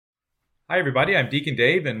Hi, everybody. I'm Deacon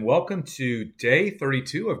Dave, and welcome to day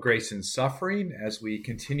 32 of Grace and Suffering as we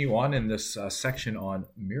continue on in this section on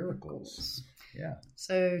miracles. Yeah.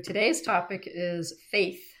 So today's topic is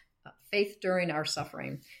faith, faith during our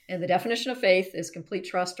suffering. And the definition of faith is complete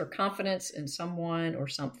trust or confidence in someone or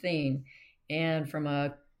something. And from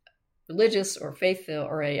a religious or faith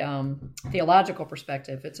or a theological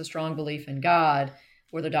perspective, it's a strong belief in God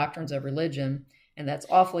or the doctrines of religion. And that's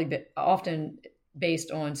often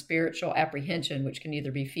based on spiritual apprehension, which can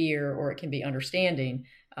either be fear or it can be understanding,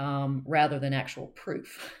 rather than actual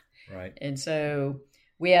proof. Right. And so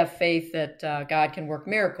we have faith that God can work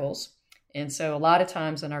miracles. And so a lot of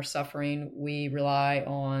times in our suffering, we rely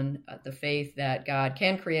on the faith that God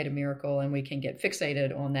can create a miracle, and we can get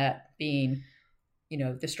fixated on that being,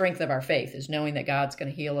 the strength of our faith is knowing that God's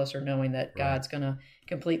going to heal us, or knowing that God's going to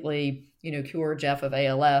completely, cure Jeff of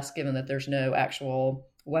ALS, given that there's no actual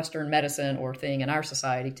Western medicine or thing in our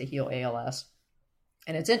society to heal ALS.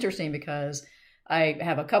 And it's interesting because I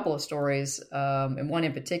have a couple of stories, and one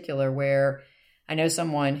in particular where I know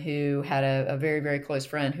someone who had a very, very close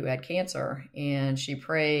friend who had cancer, and she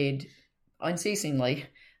prayed unceasingly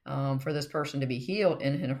for this person to be healed.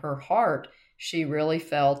 And in her heart, she really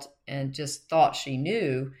felt and just thought she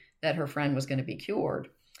knew that her friend was going to be cured.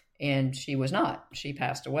 And she was not. She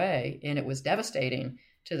passed away. And it was devastating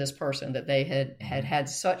to this person that they had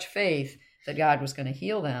such faith that God was going to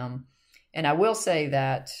heal them. And I will say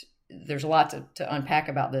that there's a lot to unpack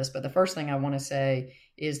about this, but the first thing I want to say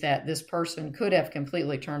is that this person could have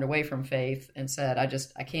completely turned away from faith and said,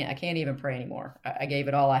 I can't even pray anymore. I gave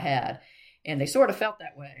it all I had. And they sort of felt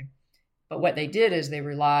that way. But what they did is they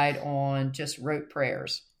relied on just rote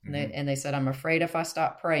prayers. Mm-hmm. And they said, I'm afraid if I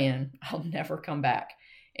stop praying, I'll never come back.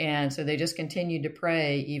 And so they just continued to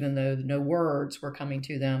pray, even though no words were coming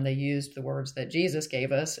to them. They used the words that Jesus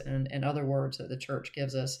gave us and other words that the church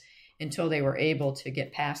gives us until they were able to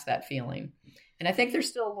get past that feeling. And I think there's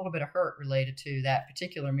still a little bit of hurt related to that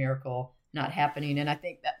particular miracle not happening. And I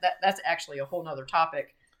think that's actually a whole nother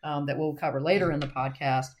topic that we'll cover later in the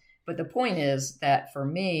podcast. But the point is that for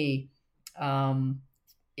me,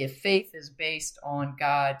 if faith is based on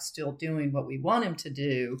God still doing what we want him to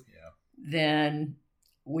do, then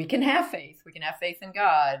we can have faith. We can have faith in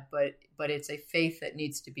God, but it's a faith that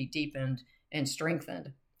needs to be deepened and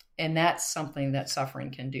strengthened. And that's something that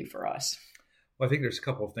suffering can do for us. Well, I think there's a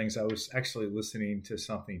couple of things. I was actually listening to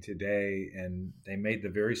something today, and they made the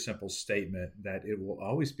very simple statement that it will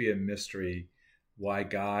always be a mystery why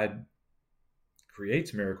God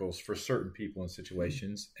creates miracles for certain people and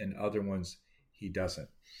situations, and other ones he doesn't.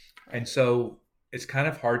 And so it's kind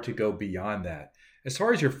of hard to go beyond that. As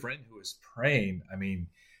far as your friend who is praying, I mean,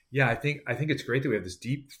 yeah, I think it's great that we have this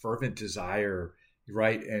deep, fervent desire,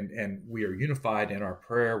 right? And we are unified in our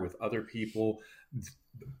prayer with other people.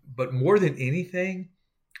 But more than anything,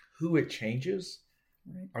 who it changes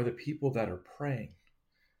are the people that are praying,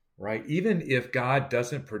 right? Even if God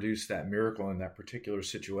doesn't produce that miracle in that particular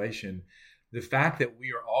situation, the fact that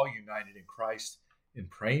we are all united in Christ in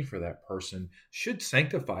praying for that person should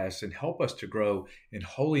sanctify us and help us to grow in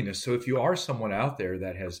holiness. So if you are someone out there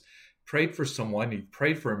that has prayed for someone, you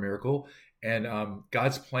prayed for a miracle, and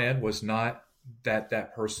God's plan was not that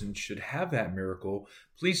that person should have that miracle,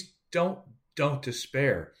 please don't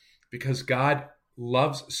despair, because God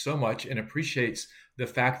loves so much and appreciates the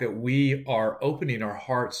fact that we are opening our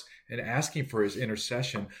hearts and asking for his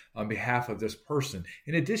intercession on behalf of this person.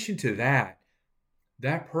 In addition to that,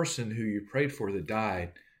 that person who you prayed for that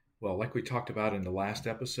died, well, like we talked about in the last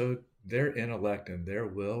episode, their intellect and their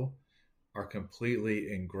will are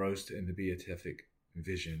completely engrossed in the beatific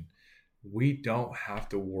vision. We don't have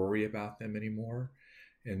to worry about them anymore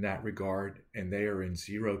in that regard, and they are in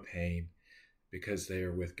zero pain because they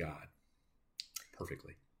are with God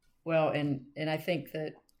perfectly. Well, and I think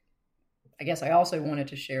that, I guess I also wanted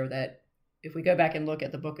to share that if we go back and look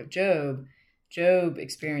at the book of Job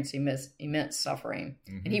experienced immense suffering,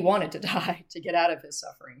 and he wanted to die to get out of his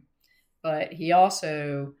suffering. But he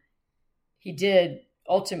did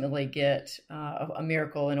ultimately get a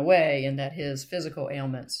miracle in a way, in that his physical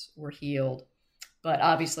ailments were healed. But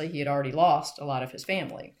obviously he had already lost a lot of his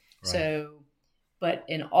family. Right. So, but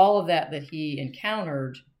in all of that he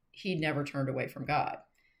encountered, he never turned away from God.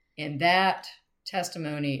 And that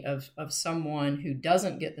testimony of someone who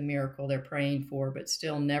doesn't get the miracle they're praying for, but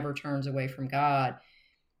still never turns away from God,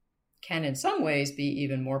 can in some ways be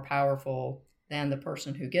even more powerful than the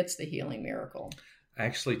person who gets the healing miracle. I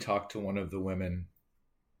actually talked to one of the women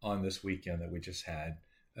on this weekend that we just had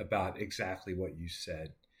about exactly what you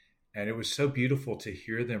said. And it was so beautiful to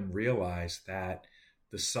hear them realize that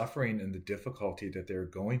the suffering and the difficulty that they're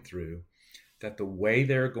going through, that the way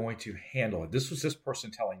they're going to handle it, this was this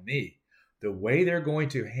person telling me, the way they're going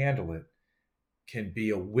to handle it can be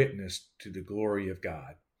a witness to the glory of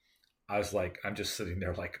God. I was like, I'm just sitting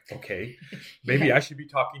there like, okay, maybe I should be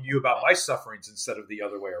talking to you about my sufferings instead of the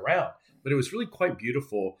other way around. But it was really quite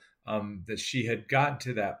beautiful that she had gotten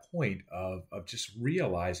to that point of just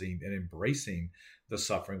realizing and embracing the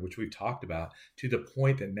suffering, which we've talked about, to the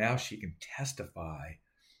point that now she can testify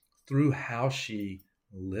through how she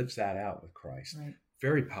lives that out with Christ. Right.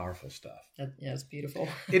 Very powerful stuff. Yeah, it's beautiful.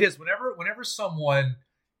 It is. Whenever someone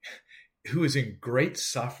who is in great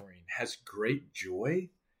suffering has great joy,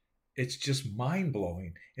 it's just mind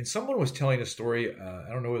blowing. And someone was telling a story. I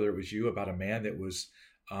don't know whether it was you, about a man that was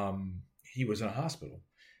he was in a hospital,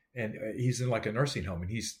 and he's in like a nursing home, and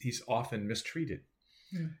he's often mistreated.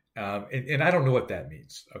 And I don't know what that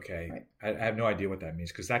means. Okay, right. I have no idea what that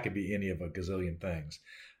means, because that could be any of a gazillion things.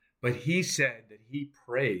 But he said that he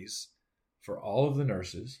prays for all of the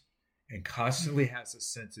nurses and constantly has a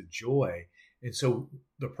sense of joy. And so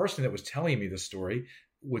the person that was telling me the story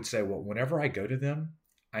would say, well, whenever I go to them,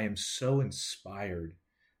 I am so inspired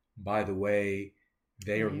by the way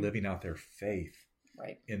they are living out their faith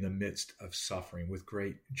in the midst of suffering with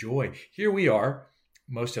great joy. Here we are,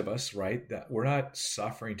 most of us, right, that we're not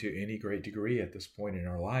suffering to any great degree at this point in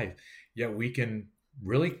our life, yet we can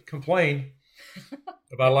really complain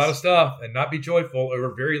about a lot of stuff and not be joyful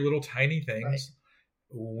over very little tiny things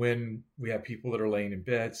when we have people that are laying in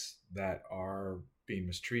beds that are being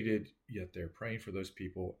mistreated, yet they're praying for those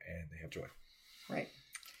people and they have joy. Right.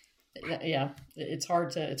 Yeah, it's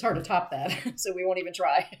hard to top that, so we won't even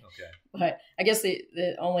try. Okay. But I guess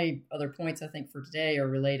the only other points I think for today are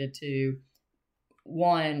related to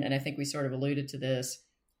one, and I think we sort of alluded to this,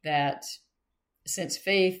 that since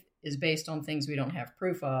faith is based on things we don't have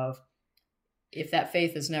proof of, if that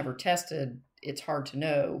faith is never tested, it's hard to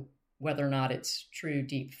know whether or not it's true,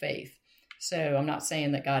 deep faith. So I'm not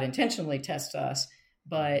saying that God intentionally tests us,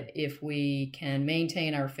 but if we can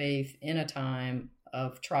maintain our faith in a time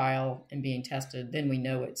of trial and being tested, then we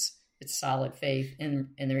know it's solid faith. And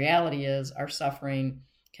the reality is our suffering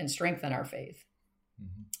can strengthen our faith.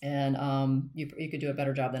 Mm-hmm. And you could do a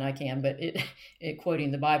better job than I can, but it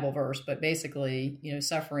quoting the Bible verse, but basically,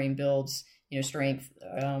 suffering builds, strength,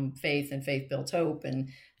 faith, and faith builds hope. And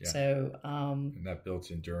so, and that builds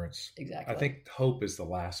endurance. Exactly. I think hope is the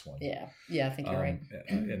last one. Yeah. I think you're right.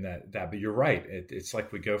 And but you're right. It's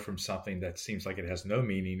like we go from something that seems like it has no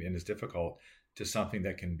meaning and is difficult to something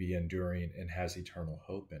that can be enduring and has eternal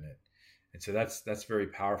hope in it. And so that's very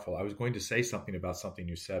powerful. I was going to say something about something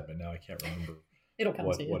you said, but now I can't remember. It'll come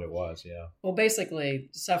to you. What it was. Yeah. Well, basically,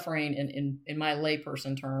 suffering in my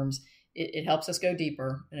layperson terms, it helps us go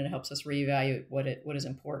deeper, and it helps us reevaluate what is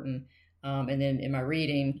important. And then in my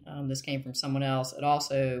reading, this came from someone else. It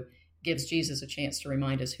also gives Jesus a chance to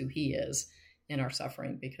remind us who he is in our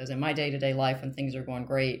suffering, because in my day-to-day life, when things are going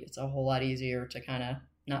great, it's a whole lot easier to kind of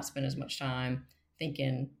not spend as much time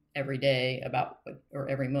thinking every day or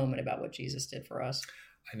every moment about what Jesus did for us.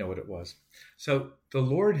 I know what it was. So the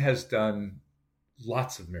Lord has done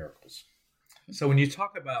lots of miracles. So when you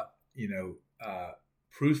talk about,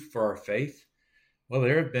 proof for our faith, well,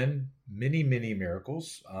 there have been many, many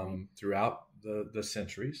miracles throughout the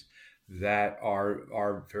centuries that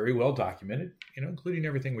are very well documented, including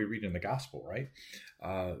everything we read in the gospel, right?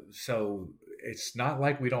 So it's not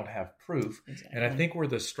like we don't have proof. Exactly. And I think where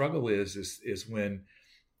the struggle is when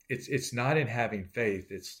it's not in having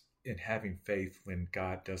faith, it's in having faith when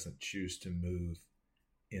God doesn't choose to move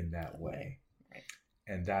in that way. Right.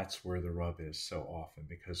 And that's where the rub is so often,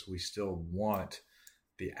 because we still want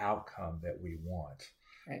the outcome that we want.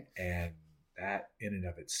 Right. And that in and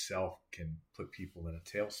of itself can put people in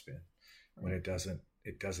a tailspin when it doesn't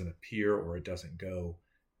appear or it doesn't go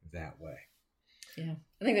that way. Yeah.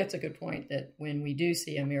 I think that's a good point, that when we do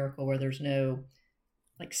see a miracle where there's no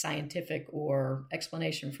scientific or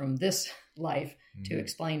explanation from this life to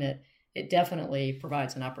explain it, it definitely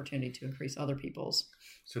provides an opportunity to increase other people's.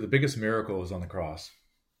 So the biggest miracle is on the cross,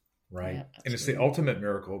 right? Yeah, and it's the ultimate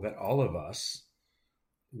miracle that all of us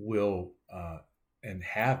will and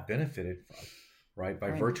have benefited from, right?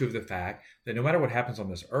 By virtue of the fact that no matter what happens on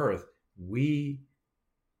this earth, we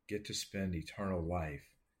get to spend eternal life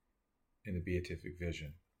in the beatific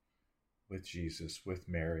vision with Jesus, with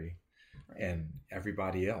Mary, and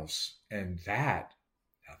everybody else. And that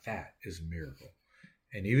is a miracle.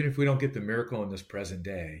 And even if we don't get the miracle in this present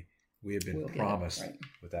day, we have been promised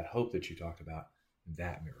with that hope that you talked about,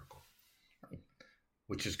 that miracle,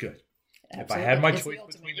 which is good. Absolutely. If I had my choice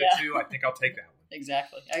between the two, I think I'll take that one.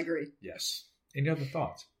 Exactly. I agree. Yes. Any other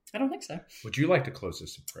thoughts? I don't think so. Would you like to close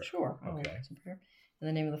this in prayer? Sure. Okay. Some prayer. In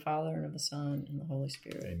the name of the Father, and of the Son, and the Holy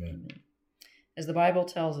Spirit. Amen. As the Bible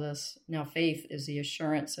tells us, now faith is the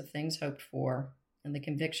assurance of things hoped for and the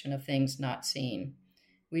conviction of things not seen.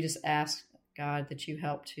 We just ask, God, that you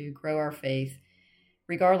help to grow our faith,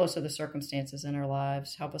 regardless of the circumstances in our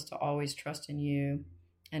lives. Help us to always trust in you.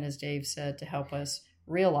 And as Dave said, to help us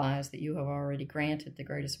realize that you have already granted the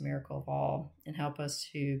greatest miracle of all, and help us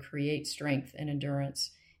to create strength and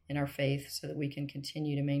endurance in our faith so that we can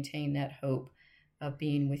continue to maintain that hope of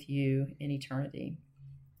being with you in eternity.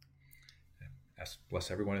 Bless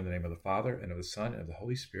everyone in the name of the Father, and of the Son, and of the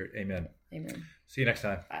Holy Spirit. Amen. Amen. See you next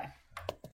time. Bye.